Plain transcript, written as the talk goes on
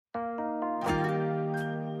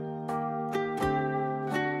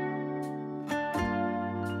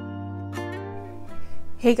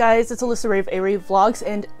Hey guys, it's Alyssa of A.Rae.Vlogs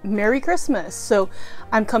and Merry Christmas! So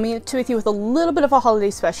I'm coming to with you with a little bit of a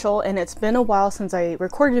holiday special, and it's been a while since I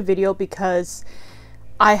recorded a video because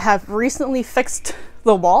I have recently fixed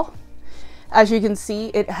the wall. As you can see,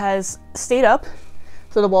 it has stayed up,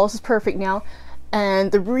 so the walls is perfect now.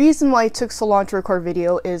 And the reason why it took so long to record a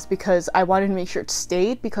video is because I wanted to make sure it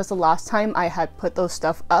stayed, because the last time I had put those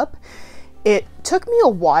stuff up, it took me a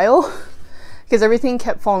while because everything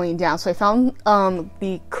kept falling down. So I found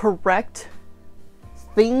the correct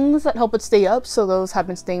things that help it stay up, so those have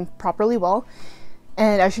been staying properly well.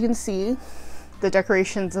 And as you can see, the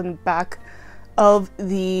decorations in the back of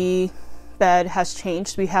the bed has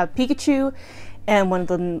changed. We have Pikachu and one of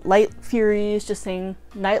the Light Furies just saying,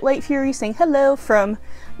 Nightlight Fury saying hello, from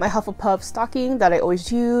my Hufflepuff stocking that I always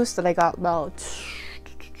use, that I got about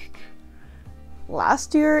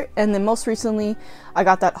last year. And then most recently I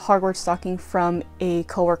got that Hogwarts stocking from a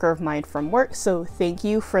coworker of mine from work, so thank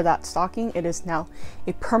you for that stocking. It is now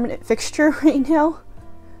a permanent fixture right now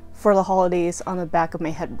for the holidays on the back of my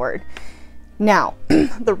headboard. Now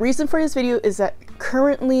the reason for this video is that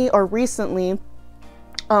currently, or recently,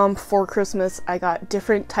 for Christmas I got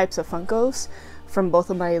different types of Funkos from both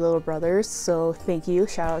of my little brothers, so thank you,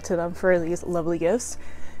 shout out to them for these lovely gifts.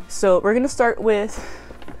 So we're gonna start with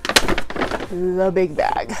the big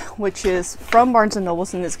bag, which is from Barnes & Noble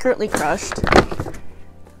and is currently crushed.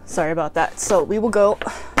 Sorry about that. So we will go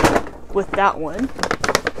with that one.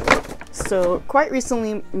 So quite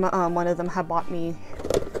recently, one of them had bought me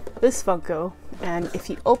this Funko, and if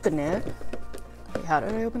you open it, wait, how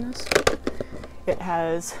did I open this? It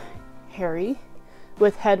has Harry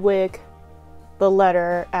with Hedwig, the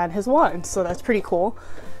letter, and his wand, so that's pretty cool.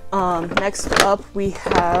 Next up we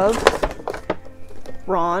have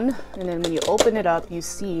Ron, and then when you open it up you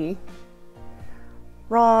see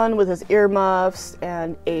Ron with his earmuffs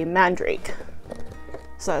and a mandrake,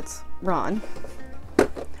 so that's Ron.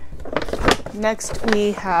 Next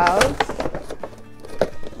we have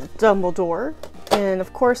Dumbledore, and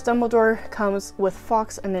of course Dumbledore comes with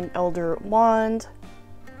Fox and an Elder Wand.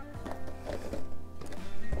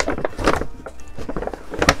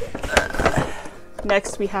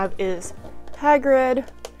 Next we have is Hagrid,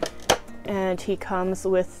 and he comes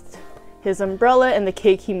with his umbrella and the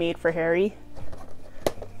cake he made for Harry.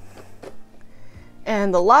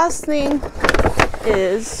 And the last thing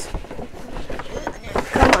is,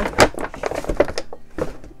 come on,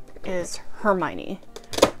 is Hermione.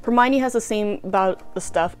 Hermione has the same about the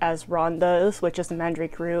stuff as Ron does, which is the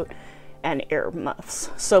mandrake root and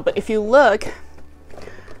earmuffs. So, but if you look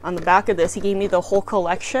on the back of this, he gave me the whole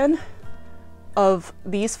collection of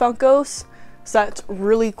these Funkos. So that's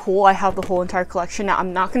really cool. I have the whole entire collection. Now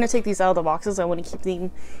I'm not going to take these out of the boxes. I want to keep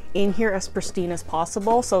them in here as pristine as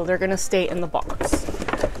possible, so they're going to stay in the box.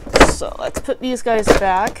 So let's put these guys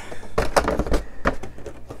back.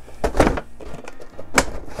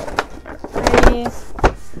 Ready.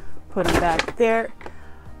 Put them back there.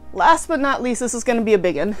 Last but not least, this is going to be a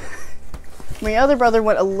big one. My other brother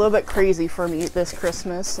went a little bit crazy for me this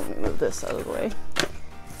Christmas. Let me move this out of the way.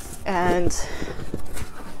 And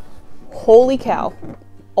holy cow,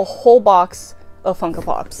 a whole box of Funko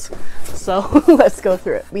Pops. So let's go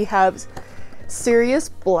through it. We have Sirius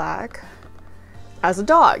Black as a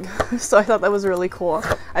dog, so I thought that was really cool.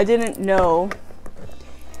 I didn't know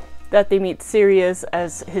that they made Sirius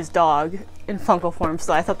as his dog in Funko form,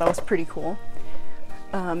 so I thought that was pretty cool.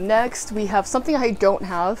 Next we have something I don't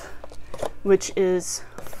have, which is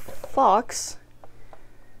Fox.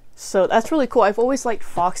 So that's really cool. I've always liked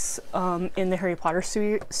Fox in the Harry Potter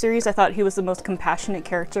series. I thought he was the most compassionate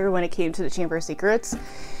character when it came to the Chamber of Secrets.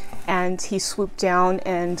 And he swooped down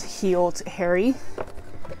and healed Harry.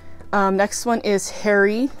 Next one is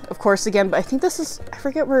Harry, of course, again, but I think this is, I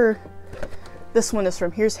forget where this one is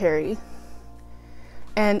from. Here's Harry.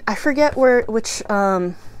 And I forget where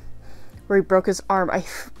he broke his arm.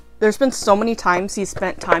 There's been so many times he's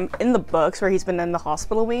spent time in the books where he's been in the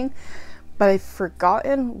hospital wing, but I've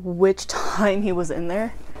forgotten which time he was in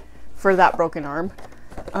there for that broken arm.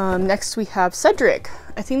 Next we have Cedric.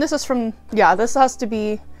 I think this is from, yeah, this has to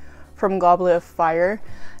be from Goblet of Fire.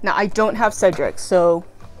 Now I don't have Cedric, so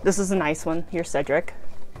this is a nice one. Here's Cedric.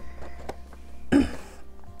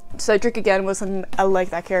 Cedric again I like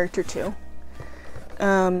that character too.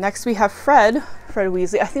 Next we have Fred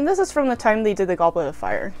Weasley. I think this is from the time they did the Goblet of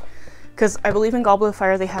Fire, because I believe in Goblet of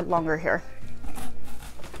Fire they had longer hair.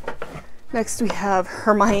 Next we have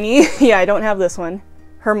Hermione. Yeah, I don't have this one.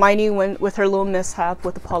 Hermione went with her little mishap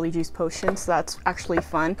with the Polyjuice potion, so that's actually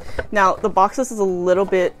fun. Now the boxes is a little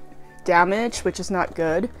bit damaged, which is not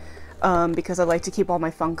good. because I like to keep all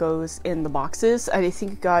my Funkos in the boxes. I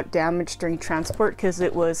think it got damaged during transport because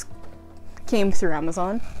it came through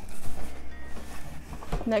Amazon.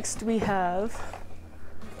 Next we have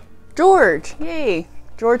George. Yay!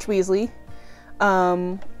 George Weasley.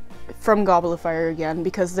 From Goblet of Fire again,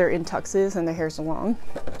 because they're in tuxes and their hair's long.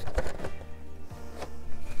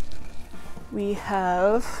 We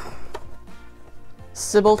have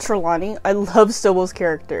Sybil Trelawney. I love Sybil's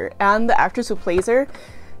character, and the actress who plays her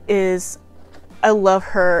I love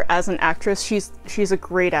her as an actress. She's a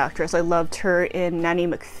great actress. I loved her in Nanny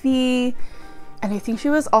McPhee, and I think she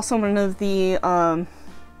was also one of those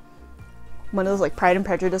like Pride and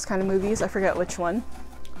Prejudice kind of movies. I forget which one.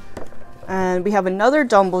 And we have another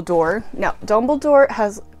Dumbledore. Now, Dumbledore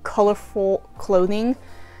has colorful clothing,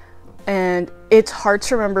 and it's hard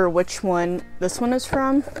to remember which one this one is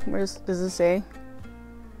from. Does it say?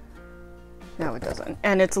 No, it doesn't.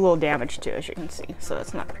 And it's a little damaged too, as you can see, so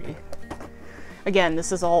that's not pretty. Again,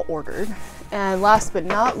 this is all ordered. And last but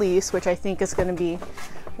not least, which I think is going to be,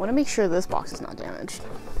 I want to make sure this box is not damaged.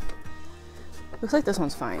 Looks like this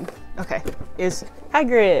one's fine. Okay, is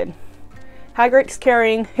Hagrid. Hagrid's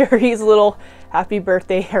carrying Harry's little happy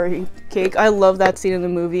birthday Harry cake. I love that scene in the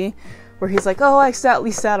movie where he's like, oh, I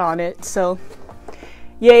sadly sat on it. So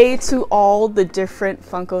yay to all the different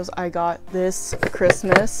Funkos I got this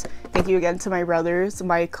Christmas. Thank you again to my brothers.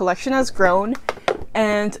 My collection has grown,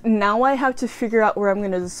 and now I have to figure out where I'm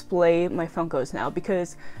going to display my Funkos now,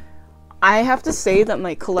 because I have to say that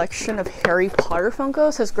my collection of Harry Potter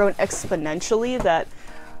Funkos has grown exponentially, that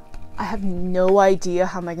I have no idea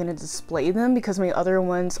how am I going to display them, because my other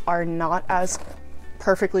ones are not as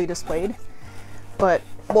perfectly displayed. But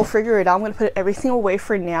we'll figure it out. I'm going to put everything away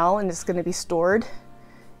for now, and it's going to be stored,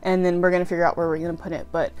 and then we're going to figure out where we're going to put it.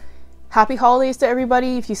 But happy holidays to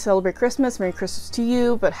everybody. If you celebrate Christmas, Merry Christmas to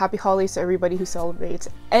you, but happy holidays to everybody who celebrates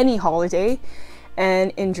any holiday,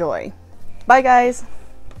 and enjoy. Bye guys!